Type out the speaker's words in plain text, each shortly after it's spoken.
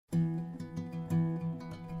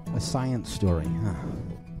A science story, huh?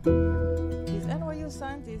 These NYU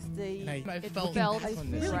scientists, I felt right.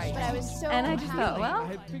 But I was so And I just thought, happy. well, I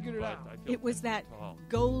had figured it out. It was that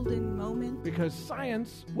golden moment. Because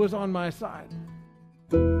science was on my side.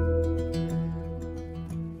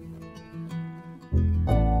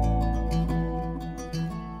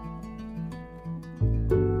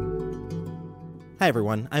 Hi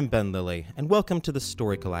everyone, I'm Ben Lilly, and welcome to the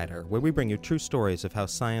Story Collider, where we bring you true stories of how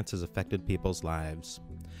science has affected people's lives.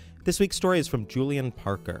 This week's story is from Julian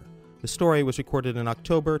Parker. The story was recorded in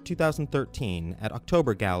October 2013 at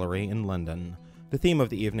October Gallery in London. The theme of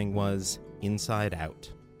the evening was Inside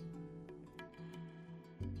Out.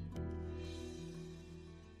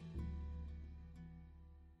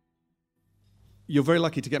 You're very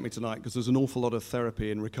lucky to get me tonight because there's an awful lot of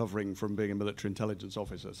therapy in recovering from being a military intelligence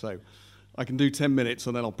officer. So I can do 10 minutes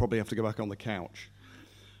and then I'll probably have to go back on the couch.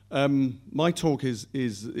 My talk is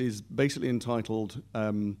basically entitled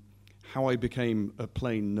How I Became a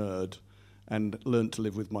Plain Nerd and Learned to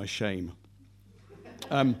Live with My Shame.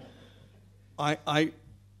 I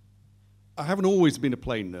haven't always been a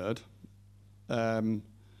plain nerd.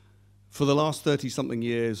 For the last 30-something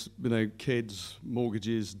years, kids,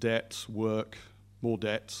 mortgages, debts, work, more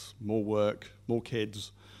debts, more work, more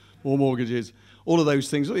kids, more mortgages, all of those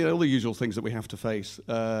things, all the usual things that we have to face.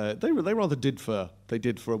 They rather did for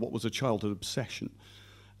what was a childhood obsession.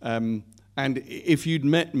 And if you'd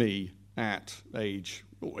met me at age,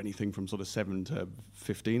 anything from sort of 7 to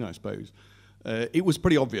 15, I suppose, it was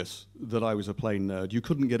pretty obvious that I was a plain nerd. You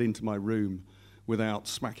couldn't get into my room without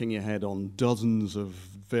smacking your head on dozens of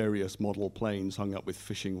various model planes hung up with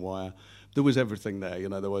fishing wire. There was everything there.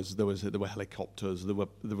 There were helicopters. There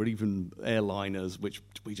were even airliners, which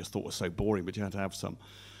we just thought was so boring, but you had to have some.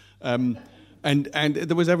 And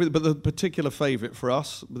there was everything. But the particular favourite for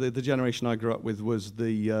us, the generation I grew up with, was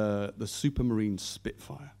the Supermarine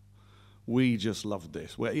Spitfire. We just loved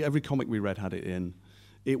this. Every comic we read had it in.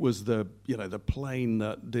 It was the plane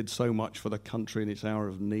that did so much for the country in its hour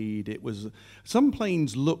of need. It was some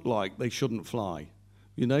planes look like they shouldn't fly.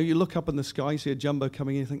 You look up in the sky, see a jumbo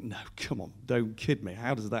coming in, you think, no, come on, don't kid me.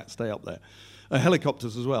 How does that stay up there?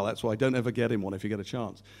 Helicopters as well. That's why don't ever get in one if you get a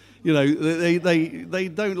chance. They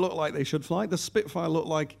don't look like they should fly. The Spitfire looked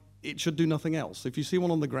like it should do nothing else. If you see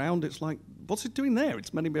one on the ground, it's like, what's it doing there?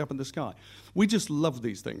 It's meant to be up in the sky. We just loved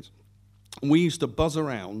these things. We used to buzz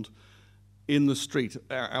around in the street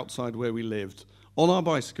outside where we lived on our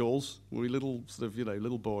bicycles. We little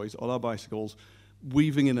boys on our bicycles,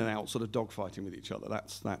 weaving in and out, sort of dogfighting with each other.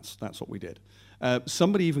 That's what we did.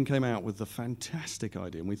 Somebody even came out with the fantastic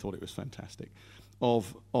idea, and we thought it was fantastic,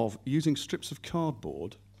 of using strips of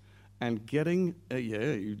cardboard and getting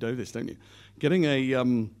you know this, don't you? Getting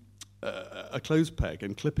a clothes peg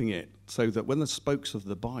and clipping it so that when the spokes of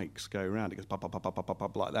the bikes go around, it goes pop, pop, pop, pop, pop, pop,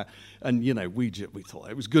 pop, like that. And, we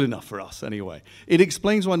thought it was good enough for us anyway. It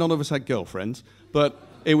explains why none of us had girlfriends, but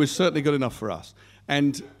it was certainly good enough for us.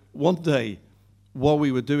 And one day, while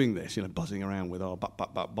we were doing this, buzzing around with our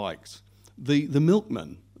bikes, the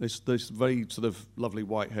milkman, this very sort of lovely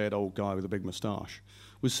white-haired old guy with a big moustache,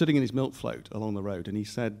 was sitting in his milk float along the road, and he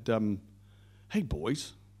said, hey,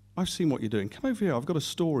 boys, I've seen what you're doing. Come over here. I've got a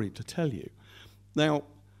story to tell you. Now,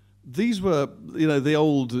 these were, the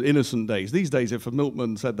old innocent days. These days, if a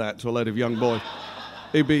milkman said that to a load of young boys,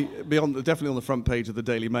 he'd be definitely on the front page of the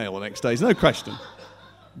Daily Mail the next day. There's no question.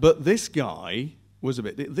 But this guy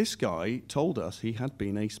told us he had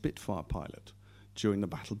been a Spitfire pilot during the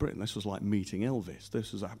Battle of Britain. This was like meeting Elvis.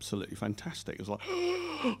 This was absolutely fantastic. It was like,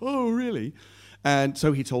 oh, really? And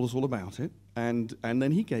so he told us all about it, and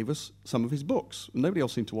then he gave us some of his books. Nobody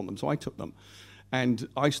else seemed to want them, so I took them. And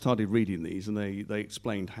I started reading these, and they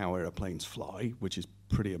explained how aeroplanes fly, which is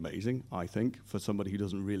pretty amazing, I think, for somebody who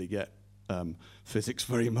doesn't really get physics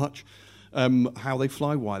very much. How they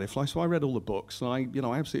fly, why they fly. So I read all the books, and I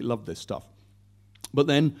absolutely loved this stuff. But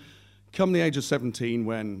then, come the age of 17,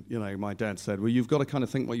 when my dad said, well, you've got to kind of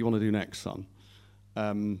think what you want to do next, son.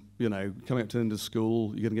 Coming up to the end of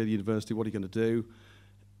school, you're going to go to university, what are you going to do?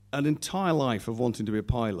 An entire life of wanting to be a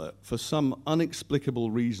pilot, for some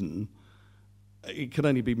inexplicable reason, it could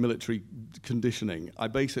only be military conditioning. I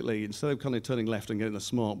basically, instead of kind of turning left and getting a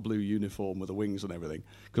smart blue uniform with the wings and everything,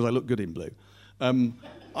 because I look good in blue,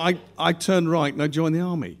 I turned right and I joined the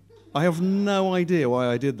army. I have no idea why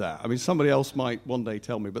I did that. I mean, somebody else might one day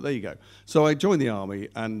tell me, but there you go. So I joined the army,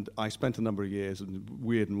 and I spent a number of years in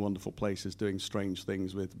weird and wonderful places doing strange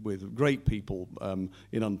things with great people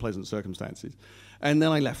in unpleasant circumstances. And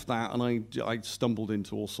then I left that, and I stumbled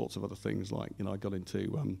into all sorts of other things, like, I got into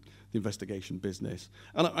the investigation business.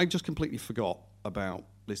 And I just completely forgot about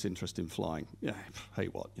this interest in flying. Yeah, hey,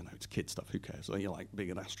 what? It's kid stuff. Who cares? You like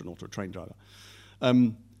being an astronaut or a train driver.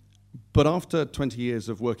 But after 20 years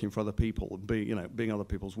of working for other people, and being other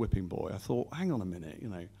people's whipping boy, I thought, hang on a minute,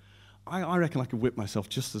 I reckon I could whip myself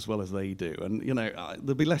just as well as they do, and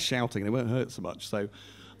there'll be less shouting, and it won't hurt so much. So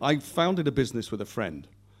I founded a business with a friend,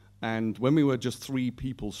 and when we were just 3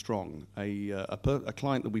 people strong, a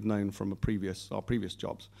client that we'd known from our previous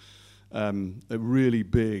jobs, a really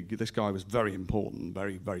big. This guy was very important,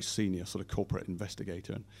 very very senior, sort of corporate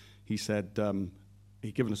investigator, and he said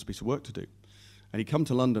he'd given us a piece of work to do. And he come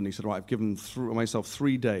to London. He said, "Right, I've given myself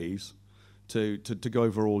 3 days to go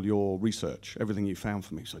over all your research, everything you found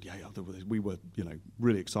for me." He said, "Yeah." We were,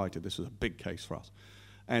 really excited. This was a big case for us.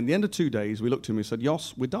 And at the end of 2 days, we looked at him and said,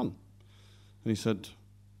 "Jos, we're done." And he said,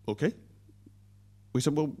 "Okay." We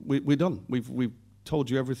said, "Well, we're done. We've told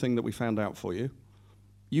you everything that we found out for you.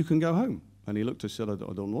 You can go home." And he looked at us and said,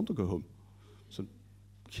 "I don't want to go home." I said,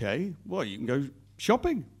 "Okay, well, you can go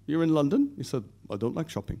shopping. You're in London." He said, "I don't like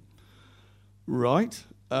shopping." Right.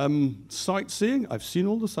 Sightseeing, I've seen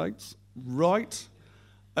all the sights. Right.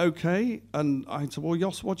 Okay. And I said, "Well,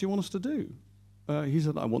 Jos, what do you want us to do?" He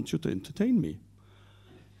said, "I want you to entertain me."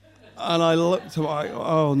 And I looked at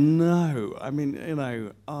oh no. I mean,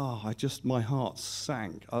 my heart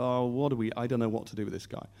sank. I don't know what to do with this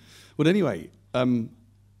guy. But anyway,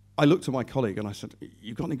 I looked at my colleague and I said,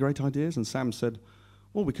 "You got any great ideas?" And Sam said,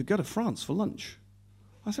 "Well, we could go to France for lunch."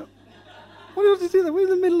 I said, "Why do you want to do that? We're in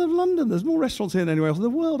the middle of London. There's more restaurants here than anywhere else in the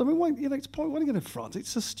world. I mean, why do you go to France?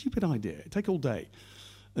 It's a stupid idea. It'd take all day."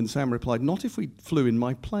 And Sam replied, "Not if we flew in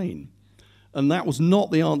my plane." And that was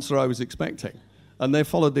not the answer I was expecting. And there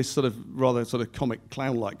followed this rather comic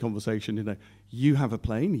clown-like conversation, "You have a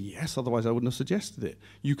plane?" "Yes, otherwise I wouldn't have suggested it."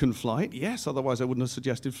 "You can fly it?" "Yes, otherwise I wouldn't have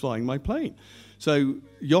suggested flying my plane." So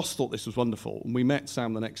Jos thought this was wonderful. And we met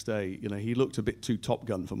Sam the next day. He looked a bit too Top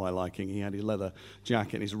Gun for my liking. He had his leather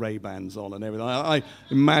jacket and his Ray-Bans on and everything. I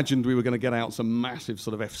imagined we were going to get out some massive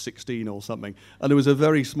sort of F-16 or something. And it was a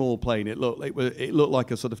very small plane. It looked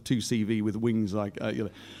like a sort of 2CV with wings,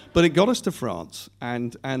 But it got us to France.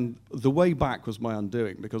 And the way back was my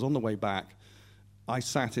undoing, because on the way back, I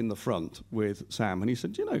sat in the front with Sam, and he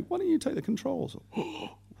said, "Why don't you take the controls?"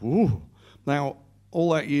 Ooh. Now,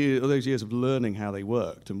 all those years of learning how they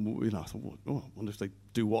worked, and I thought, I wonder if they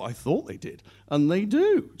do what I thought they did. And they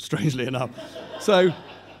do, strangely enough. So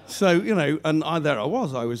and there I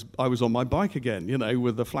was on my bike again,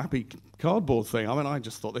 with the flappy cardboard thing. I mean, I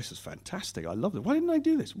just thought, this is fantastic. I loved it. Why didn't I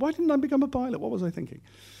do this? Why didn't I become a pilot? What was I thinking?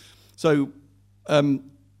 So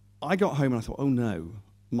I got home and I thought, oh no,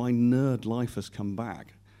 my nerd life has come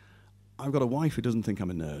back. I've got a wife who doesn't think I'm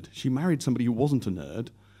a nerd. She married somebody who wasn't a nerd.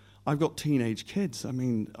 I've got teenage kids. I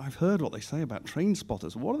mean, I've heard what they say about train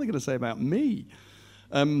spotters. What are they going to say about me?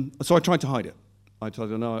 So I tried to hide it. I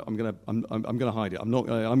told her, no, I'm going to hide it. I'm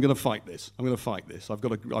going to fight this. I'm going to fight this. I've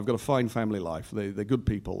got a fine family life. They're good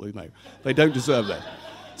people. They don't deserve that.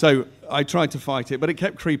 So I tried to fight it, but it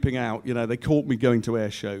kept creeping out. They caught me going to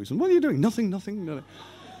air shows. And what are you doing? Nothing.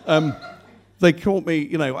 They caught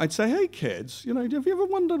me, I'd say, hey, kids, have you ever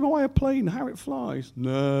wondered why a plane, how it flies?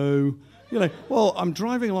 No. Well, I'm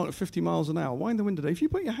driving along at 50 miles an hour. Wind the window down. If you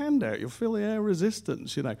put your hand out, you'll feel the air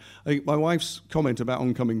resistance, I think my wife's comment about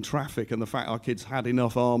oncoming traffic and the fact our kids had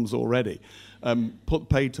enough arms already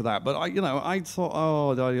paid to that. But, I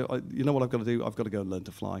thought, you know what I've got to do? I've got to go and learn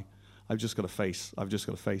to fly. I've just got to face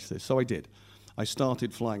this. So I did. I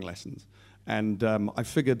started flying lessons. And I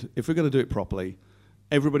figured if we're going to do it properly,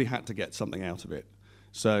 everybody had to get something out of it.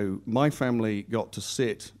 So my family got to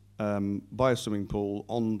sit by a swimming pool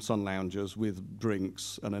on sun loungers with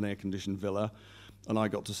drinks and an air-conditioned villa, and I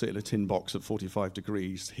got to sit in a tin box at 45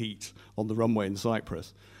 degrees heat on the runway in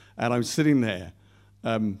Cyprus. And I was sitting there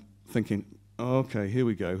thinking, okay, here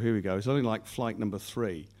we go. It's only like flight number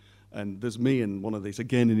 3, and there's me in one of these,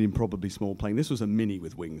 again, an improbably small plane. This was a Mini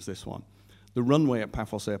with wings, this one. The runway at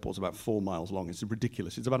Paphos Airport is about 4 miles long. It's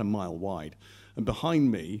ridiculous. It's about a mile wide. And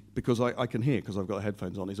behind me, because I can hear, because I've got the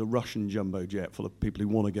headphones on, is a Russian jumbo jet full of people who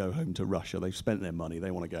want to go home to Russia. They've spent their money.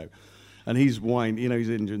 They want to go. And he's his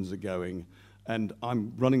engines are going. And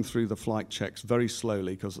I'm running through the flight checks very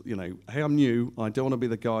slowly because, hey, I'm new. I don't want to be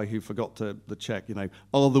the guy who forgot the check,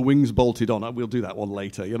 are the wings bolted on? We'll do that one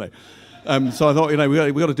later, So I thought,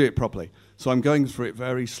 we've got to do it properly. So I'm going through it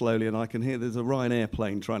very slowly, and I can hear there's a Ryanair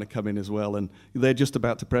plane trying to come in as well, and they're just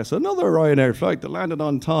about to press another Ryanair flight that landed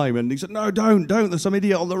on time. And he said, no, don't. There's some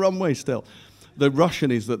idiot on the runway still. The Russian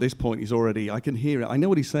is, at this point, I can hear it. I know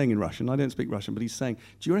what he's saying in Russian. I don't speak Russian, but he's saying,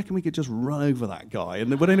 do you reckon we could just run over that guy?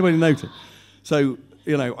 And would anybody notice? So,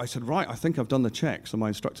 I said, right, I think I've done the checks. And my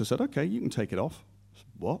instructor said, okay, you can take it off. I said,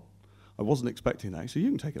 what? I wasn't expecting that. He said, you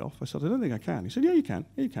can take it off. I said, I don't think I can. He said, yeah, you can.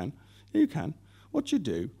 Yeah, you can. Yeah, you can. What you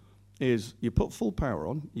do is you put full power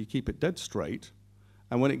on, you keep it dead straight,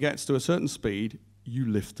 and when it gets to a certain speed, you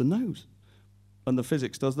lift the nose. And the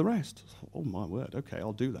physics does the rest. Oh, my word, okay,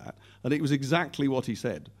 I'll do that. And it was exactly what he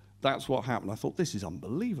said. That's what happened. I thought, this is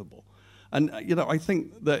unbelievable. And, I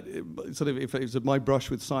think that sort of if it's my brush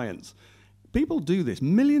with science, people do this.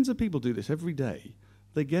 Millions of people do this every day.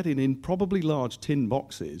 They get in probably large tin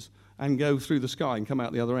boxes and go through the sky and come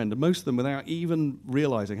out the other end, and most of them without even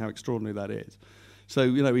realizing how extraordinary that is. So,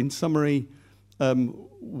 in summary,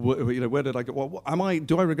 where did I go? Well,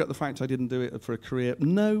 do I regret the fact I didn't do it for a career?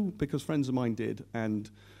 No, because friends of mine did, and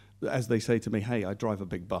as they say to me, hey, I drive a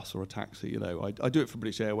big bus or a taxi, I do it for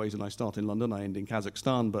British Airways, and I start in London, I end in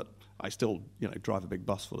Kazakhstan, but I still, drive a big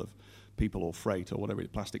bus full of people or freight or whatever,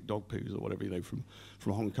 plastic dog poos or whatever,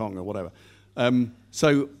 from Hong Kong or whatever.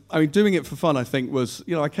 So, doing it for fun, I think, was,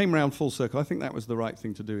 I came around full circle. I think that was the right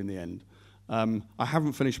thing to do in the end. I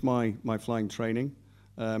haven't finished my flying training.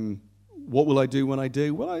 What will I do when I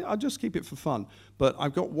do? Well, I'll just keep it for fun. But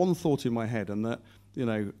I've got one thought in my head, and that,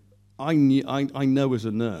 I know as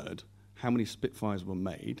a nerd how many Spitfires were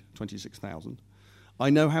made, 26,000. I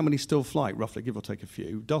know how many still fly, roughly, give or take a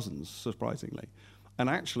few, dozens, surprisingly. And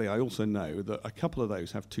actually, I also know that a couple of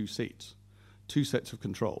those have 2 seats, 2 sets of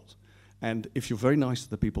controls. And if you're very nice to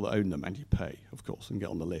the people that own them, and you pay, of course, and get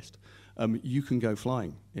on the list, you can go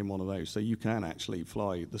flying in one of those. So you can actually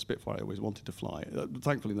fly the Spitfire I always wanted to fly.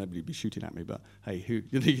 Thankfully, nobody would be shooting at me, but hey,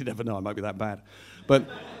 you never know, I might be that bad. But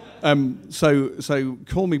so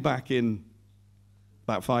call me back in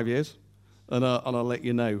about 5 years, and I'll let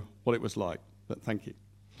you know what it was like. But thank you.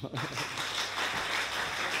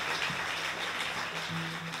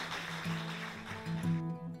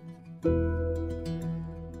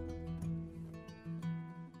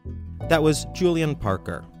 That was Julian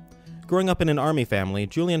Parker. Growing up in an army family,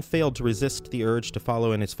 Julian failed to resist the urge to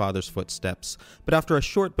follow in his father's footsteps, but after a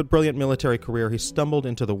short but brilliant military career, he stumbled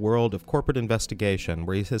into the world of corporate investigation,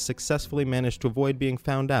 where he has successfully managed to avoid being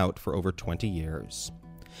found out for over 20 years.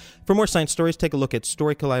 For more science stories, take a look at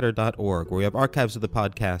storycollider.org, where we have archives of the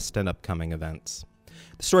podcast and upcoming events.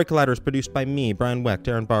 The Story Collider is produced by me, Brian Wecht,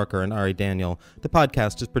 Aaron Barker, and Ari Daniel. The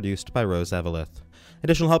podcast is produced by Rose Eveleth.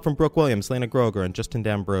 Additional help from Brooke Williams, Lena Groger, and Justin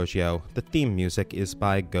D'Ambrosio. The theme music is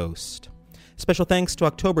by Ghost. Special thanks to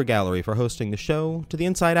October Gallery for hosting the show, to the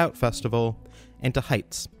Inside Out Festival, and to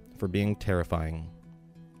Heights for being terrifying.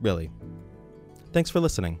 Really. Thanks for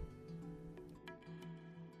listening.